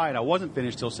July, and I wasn't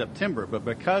finished till September. But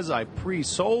because I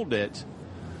pre-sold it,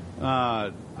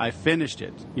 I finished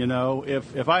it. You know,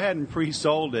 if I hadn't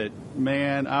pre-sold it,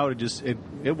 man, I would have just,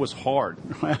 it was hard.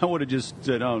 I would have just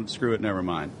said, oh, screw it, never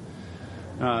mind.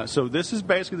 So this is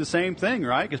basically the same thing,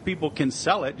 right? Because people can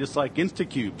sell it just like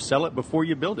Instacube. Sell it before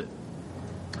you build it.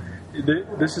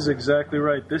 This is exactly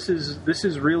right. This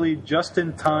is really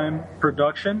just-in-time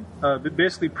production.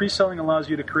 Basically, pre-selling allows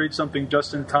you to create something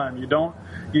just in time. You don't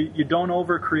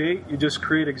over-create. You just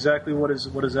create exactly what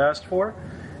is asked for.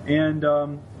 And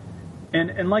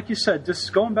And like you said,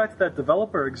 just going back to that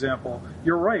developer example,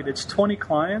 you're right. It's 20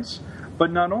 clients,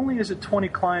 but not only is it 20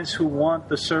 clients who want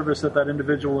the service that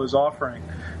individual is offering,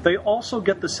 they also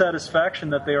get the satisfaction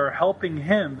that they are helping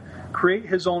him create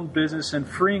his own business and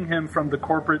freeing him from the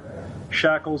corporate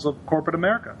shackles of corporate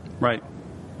America. Right.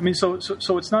 I mean, so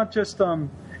it's not just. And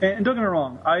don't get me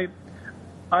wrong, I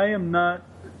am not.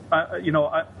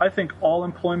 I think all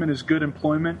employment is good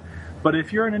employment. But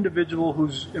if you're an individual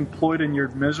who's employed and you're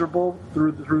miserable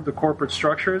through the corporate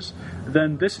structures,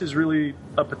 then this is really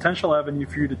a potential avenue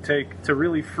for you to take to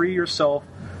really free yourself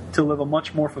to live a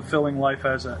much more fulfilling life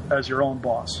as your own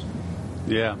boss.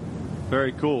 Yeah,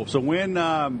 very cool. So when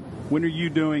are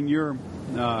you doing your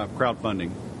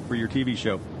crowdfunding for your TV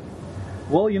show?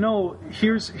 Well,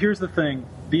 here's the thing.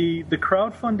 The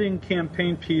crowdfunding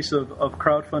campaign piece of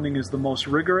crowdfunding is the most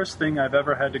rigorous thing I've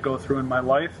ever had to go through in my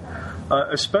life,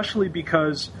 especially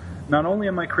because not only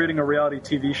am I creating a reality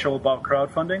TV show about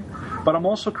crowdfunding, but I'm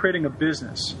also creating a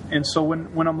business. And so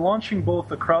when I'm launching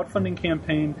both a crowdfunding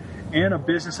campaign and a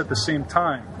business at the same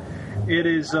time, it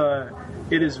is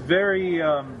very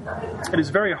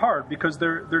hard because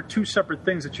they're two separate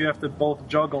things that you have to both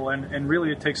juggle, and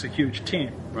really it takes a huge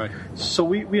team. Right. So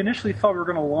we initially thought we were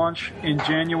going to launch in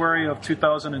January of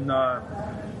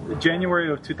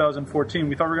 2014.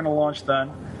 We thought we were going to launch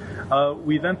then.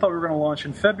 We then thought we were going to launch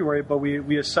in February, but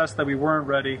we assessed that we weren't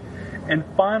ready. And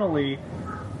finally,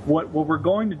 what we're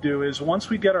going to do is once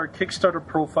we get our Kickstarter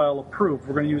profile approved,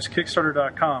 we're going to use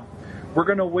Kickstarter.com. We're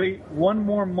going to wait one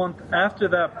more month after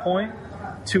that point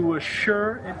to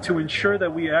ensure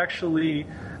that we actually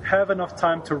have enough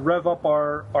time to rev up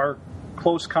our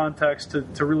close contacts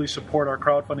to really support our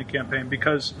crowdfunding campaign.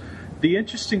 Because the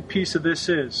interesting piece of this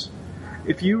is,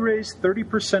 if you raise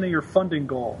 30% of your funding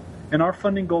goal, and our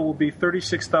funding goal will be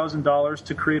 $36,000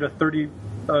 to create a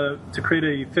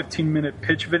 15-minute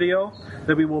pitch video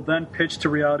that we will then pitch to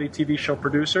reality TV show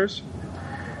producers.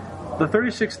 The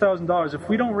 $36,000, if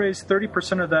we don't raise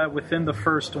 30% of that within the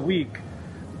first week,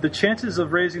 the chances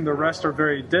of raising the rest are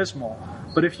very dismal.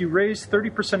 But if you raise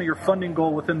 30% of your funding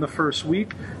goal within the first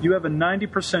week, you have a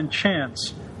 90%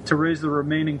 chance to raise the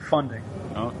remaining funding.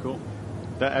 Oh, cool.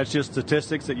 That's just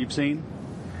statistics that you've seen?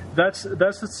 That's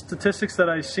the statistics that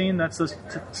I've seen. That's the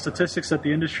statistics that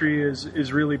the industry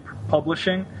is really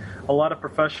publishing. A lot of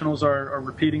professionals are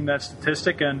repeating that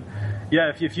statistic. And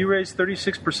yeah, if you raise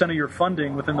 36% of your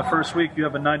funding within the first week, you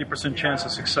have a 90% chance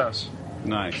of success.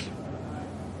 Nice.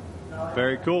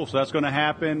 Very cool. So that's going to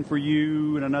happen for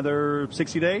you in another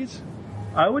 60 days?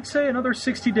 I would say another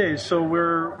 60 days. So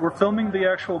we're filming the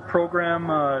actual program,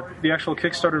 the actual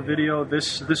Kickstarter video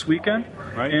this weekend,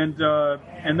 right? And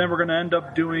then we're going to end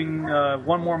up doing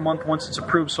one more month once it's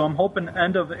approved. So I'm hoping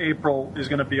end of April is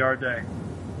going to be our day.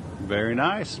 Very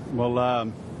nice.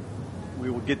 Well, we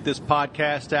will get this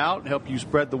podcast out, help you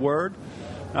spread the word.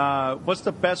 What's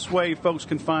the best way folks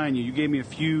can find you? You gave me a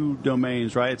few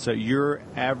domains, right? It's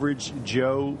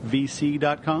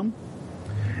YourAverageJoeVC.com.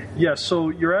 Yes, so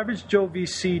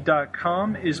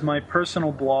YourAverageJoeVC.com is my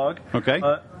personal blog. Okay.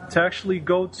 To actually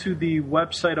go to the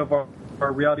website of our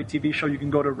reality TV show, you can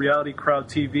go to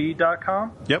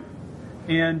realitycrowdtv.com. Yep.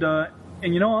 And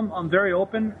I'm very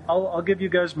open. I'll give you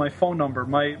guys my phone number.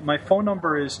 My phone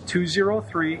number is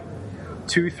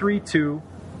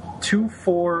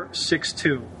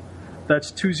 203-232-2462.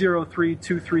 That's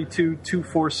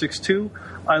 203-232-2462.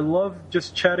 I love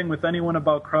just chatting with anyone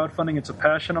about crowdfunding. It's a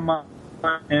passion of mine.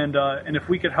 And if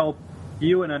we could help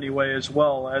you in any way as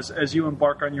well as you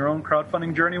embark on your own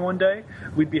crowdfunding journey one day,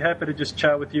 we'd be happy to just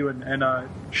chat with you and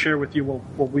share with you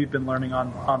what we've been learning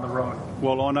on the road.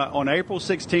 Well, on April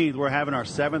 16th, we're having our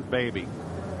 7th baby.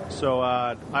 So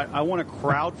I want to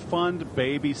crowdfund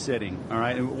babysitting, all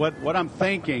right? And what I'm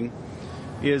thinking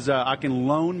is I can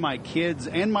loan my kids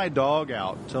and my dog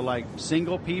out to, like,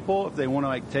 single people if they want to,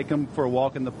 like, take them for a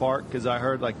walk in the park, because I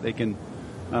heard, like, they can,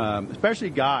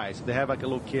 especially guys, if they have, like, a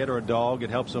little kid or a dog,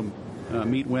 it helps them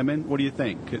meet women. What do you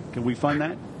think? Can we fund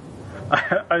that?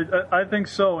 I think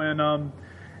so, and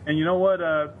you know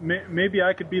what? Maybe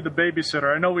I could be the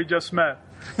babysitter. I know we just met,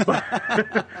 but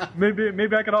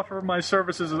maybe I could offer my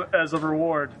services as a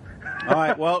reward. All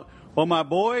right. Well, my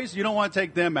boys, you don't want to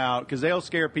take them out because they'll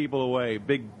scare people away.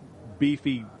 Big,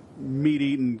 beefy,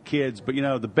 meat-eating kids. But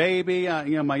the baby,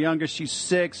 my youngest, she's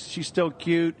 6. She's still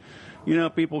cute.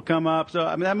 People come up. So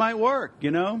I mean, that might work.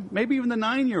 Maybe even the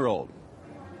 9-year-old.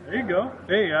 There you go.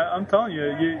 Hey, I'm telling you,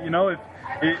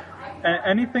 if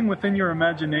anything within your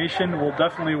imagination will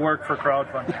definitely work for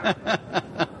crowdfunding.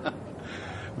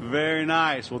 Very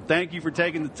nice. Well, thank you for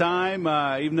taking the time.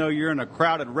 Even though you're in a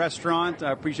crowded restaurant,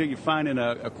 I appreciate you finding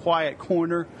a quiet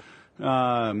corner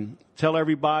Tell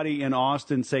everybody in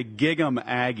Austin, say, gig 'em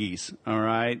Aggies, all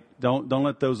right? Don't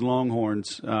let those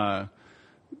Longhorns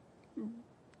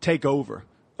take over.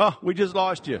 Oh, we just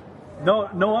lost you. No,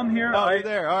 I'm here. Oh, you're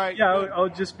there. All right. Yeah, I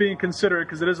was just being considerate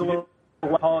because it is a little. I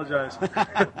apologize.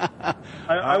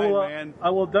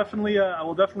 I will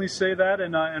definitely say that.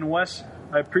 And Wes,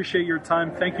 I appreciate your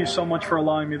time. Thank you so much for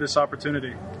allowing me this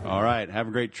opportunity. All right. Have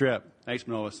a great trip. Thanks,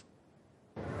 Manolis.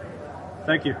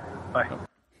 Thank you. Bye.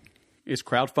 Is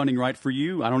crowdfunding right for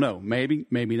you? I don't know. Maybe,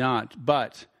 maybe not.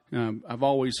 But I've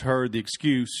always heard the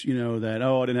excuse, that,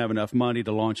 I didn't have enough money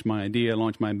to launch my idea,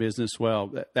 launch my business.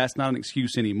 Well, that's not an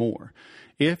excuse anymore.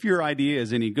 If your idea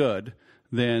is any good,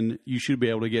 then you should be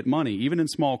able to get money, even in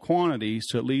small quantities,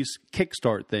 to at least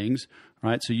kickstart things,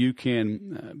 right? So you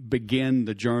can begin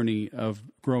the journey of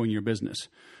growing your business.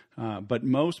 But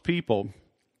most people,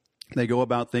 they go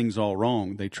about things all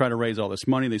wrong. They try to raise all this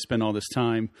money. They spend all this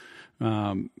time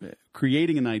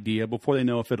creating an idea before they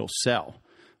know if it'll sell.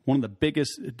 One of the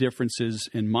biggest differences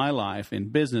in my life in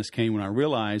business came when I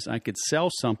realized I could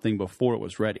sell something before it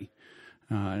was ready.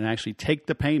 And actually take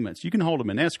the payments. You can hold them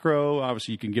in escrow.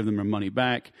 Obviously, you can give them their money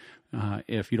back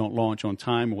if you don't launch on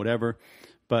time or whatever.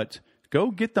 But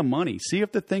go get the money. See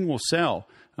if the thing will sell.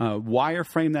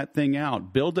 Wireframe that thing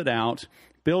out. Build it out.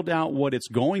 Build out what it's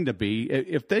going to be.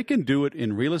 If they can do it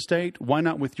in real estate, why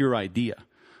not with your idea?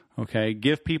 Okay,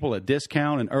 give people a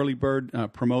discount, an early bird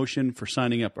promotion for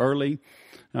signing up early.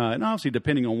 And obviously,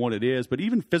 depending on what it is, but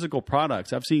even physical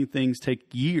products, I've seen things take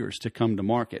years to come to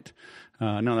market.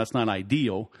 Now, that's not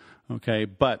ideal, okay,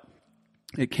 but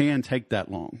it can take that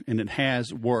long, and it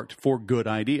has worked for good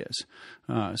ideas.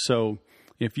 So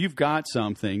if you've got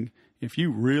something, if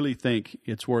you really think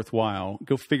it's worthwhile,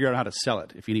 go figure out how to sell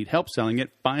it. If you need help selling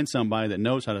it, find somebody that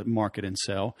knows how to market and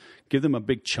sell. Give them a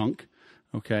big chunk,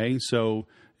 okay? So,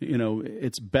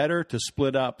 it's better to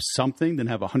split up something than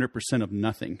have 100% of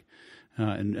nothing.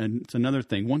 And it's another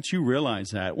thing. Once you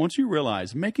realize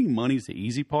making money is the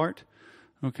easy part,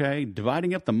 okay?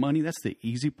 Dividing up the money, that's the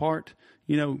easy part.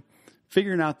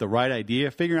 Figuring out the right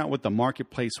idea, figuring out what the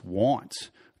marketplace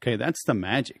wants, okay? That's the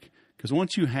magic. Because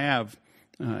once you know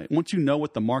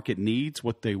what the market needs,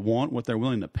 what they want, what they're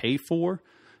willing to pay for,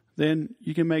 then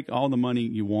you can make all the money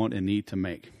you want and need to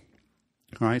make.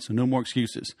 All right, so no more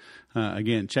excuses.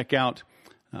 Again, check out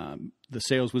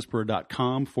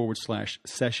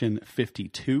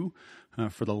thesaleswhisperer.com/session52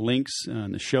 for the links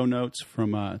and the show notes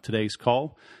from today's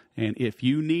call. And if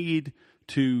you need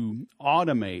to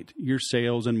automate your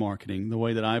sales and marketing the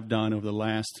way that I've done over the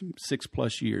last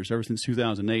 6+ years, ever since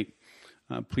 2008,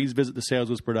 please visit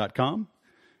thesaleswhisperer.com.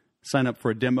 Sign up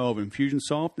for a demo of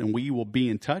Infusionsoft, and we will be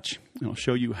in touch. And I'll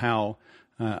show you how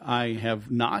I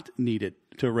have not needed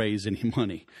to raise any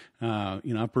money.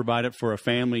 I provide it for a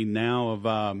family now of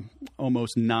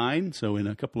almost 9. So in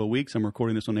a couple of weeks, I'm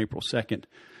recording this on April 2nd.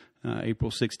 April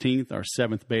 16th, our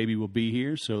 7th baby will be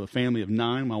here. So a family of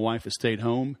 9. My wife has stayed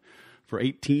home for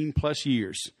 18+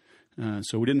 years.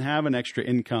 So we didn't have an extra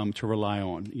income to rely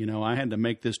on. I had to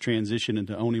make this transition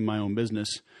into owning my own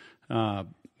business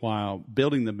while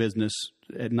building the business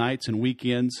at nights and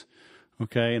weekends.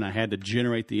 Okay, and I had to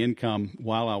generate the income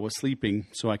while I was sleeping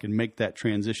so I could make that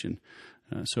transition.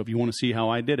 So if you want to see how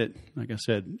I did it, like I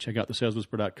said, check out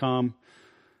thesaleswhisperer.com,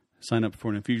 sign up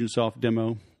for an Infusionsoft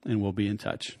demo, and we'll be in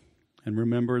touch. And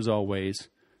remember, as always,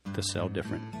 to sell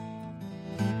different.